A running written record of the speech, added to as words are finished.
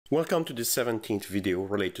Welcome to this 17th video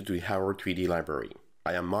related to the Haro 3D library.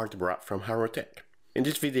 I am Mark Debrat from Harotech. In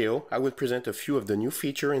this video, I will present a few of the new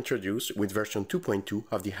features introduced with version 2.2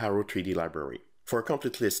 of the Haro 3D library. For a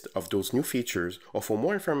complete list of those new features, or for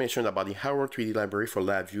more information about the Haro 3D library for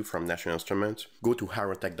LabVIEW from National Instruments, go to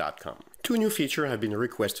harotech.com. Two new features have been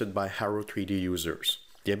requested by Haro 3D users: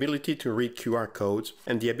 the ability to read QR codes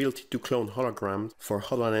and the ability to clone holograms for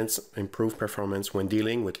Hololens improved performance when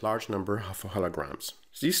dealing with large number of holograms.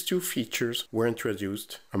 These two features were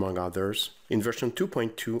introduced, among others, in version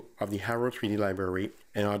 2.2 of the Haro 3D library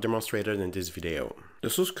and are demonstrated in this video. The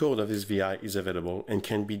source code of this VI is available and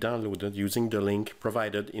can be downloaded using the link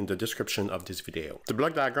provided in the description of this video. The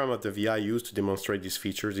block diagram of the VI used to demonstrate these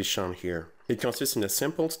features is shown here. It consists in a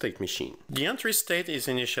simple state machine. The entry state is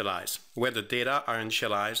initialized, where the data are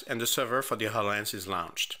initialized and the server for the HoloLens is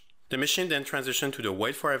launched. The machine then transitions to the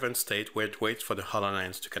wait for event state, where it waits for the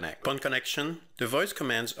HoloLens to connect. Upon connection, the voice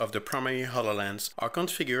commands of the primary HoloLens are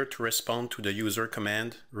configured to respond to the user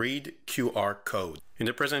command read QR code. In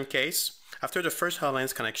the present case, after the first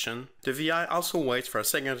HoloLens connection, the VI also waits for a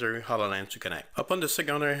secondary HoloLens to connect. Upon the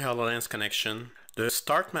secondary HoloLens connection, the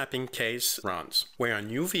start mapping case runs, where a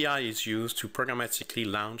new VI is used to programmatically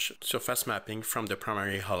launch surface mapping from the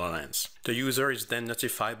primary HoloLens. The user is then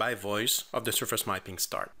notified by voice of the surface mapping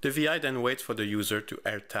start. The VI then waits for the user to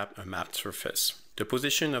air tap a mapped surface. The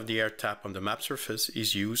position of the air tap on the mapped surface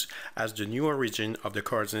is used as the new origin of the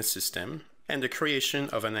coordinate system, and the creation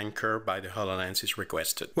of an anchor by the HoloLens is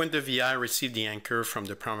requested. When the VI receives the anchor from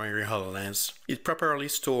the primary HoloLens, it properly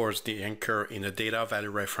stores the anchor in a data value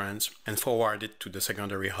reference and forwards it to the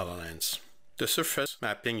secondary HoloLens. The surface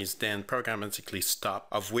mapping is then programmatically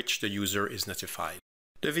stopped, of which the user is notified.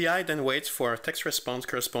 The VI then waits for a text response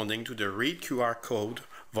corresponding to the read QR code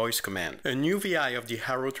voice command. A new VI of the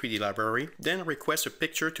Haro 3D library then requests a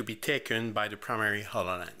picture to be taken by the primary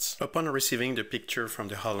HoloLens. Upon receiving the picture from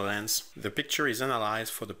the HoloLens, the picture is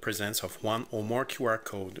analyzed for the presence of one or more QR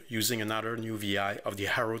code using another new VI of the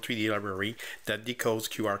Haro 3D library that decodes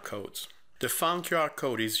QR codes. The found QR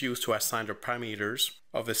code is used to assign the parameters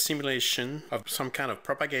of a simulation of some kind of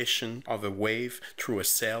propagation of a wave through a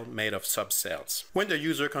cell made of subcells. When the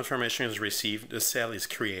user confirmation is received, the cell is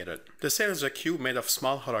created. The cell is a cube made of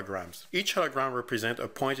small holograms. Each hologram represents a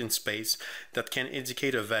point in space that can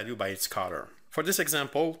indicate a value by its color. For this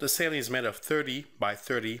example, the cell is made of 30 by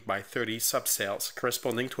 30 by 30 subcells,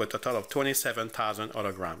 corresponding to a total of 27,000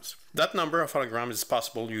 holograms. That number of holograms is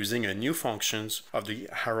possible using a new function of the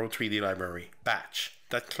Haro 3D library, batch,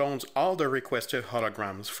 that clones all the requested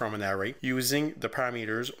holograms from an array using the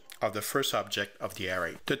parameters of the first object of the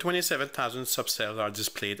array. The 27,000 subcells are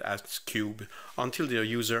displayed as cubes until the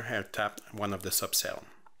user air taps one of the subcells.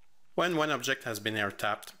 When one object has been air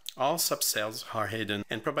tapped, all subcells are hidden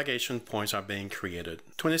and propagation points are being created.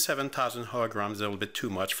 27,000 holograms is a little bit too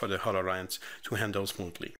much for the HoloLens to handle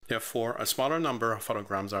smoothly. Therefore, a smaller number of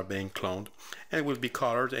holograms are being cloned and will be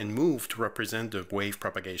colored and moved to represent the wave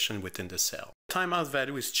propagation within the cell. Timeout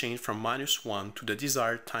value is changed from -1 to the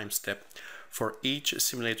desired time step for each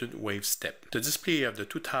simulated wave step. The display of the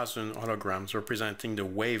 2000 holograms representing the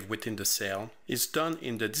wave within the cell is done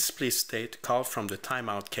in the display state called from the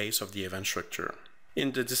timeout case of the event structure.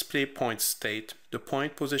 In the display point state, the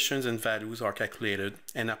point positions and values are calculated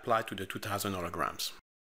and applied to the 2000 holograms.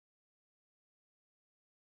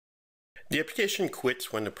 The application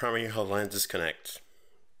quits when the primary HoloLens disconnects.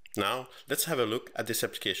 Now, let's have a look at this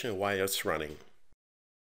application while it's running.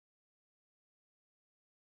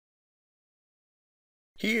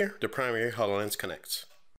 Here, the primary HoloLens connects.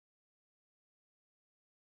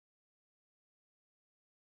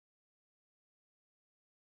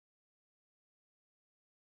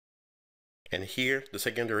 And here, the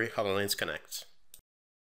secondary HoloLens connects.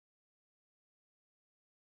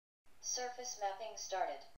 Surface mapping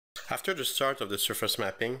started. After the start of the surface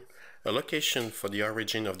mapping, a location for the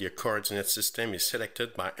origin of the coordinate system is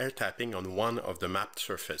selected by air tapping on one of the mapped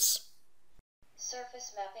surface.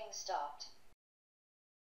 Surface mapping stopped.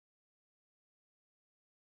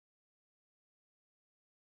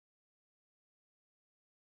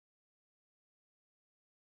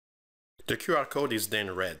 The QR code is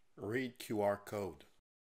then read. Read QR code.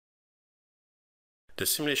 The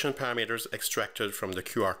simulation parameters extracted from the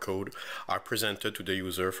QR code are presented to the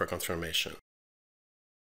user for confirmation.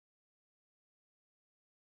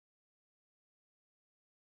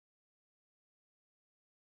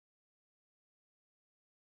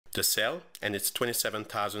 The cell and its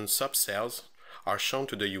 27,000 subcells are shown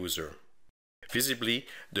to the user. Visibly,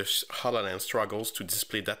 the HoloLens struggles to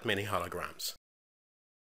display that many holograms.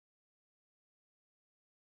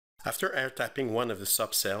 After air tapping one of the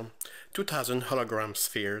subcells, 2000 hologram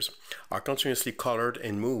spheres are continuously colored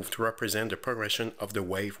and moved to represent the progression of the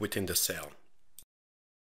wave within the cell.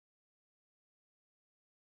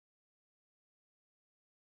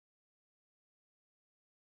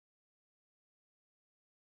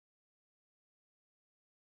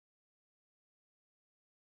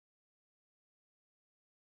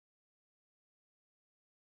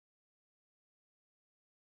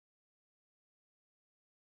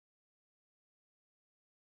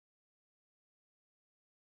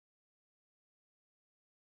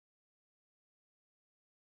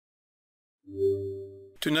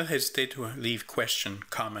 Do not hesitate to leave question,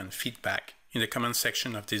 comment, feedback in the comment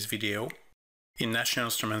section of this video, in National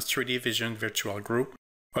Instruments 3D Vision Virtual Group,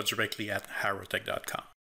 or directly at harrotech.com.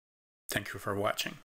 Thank you for watching.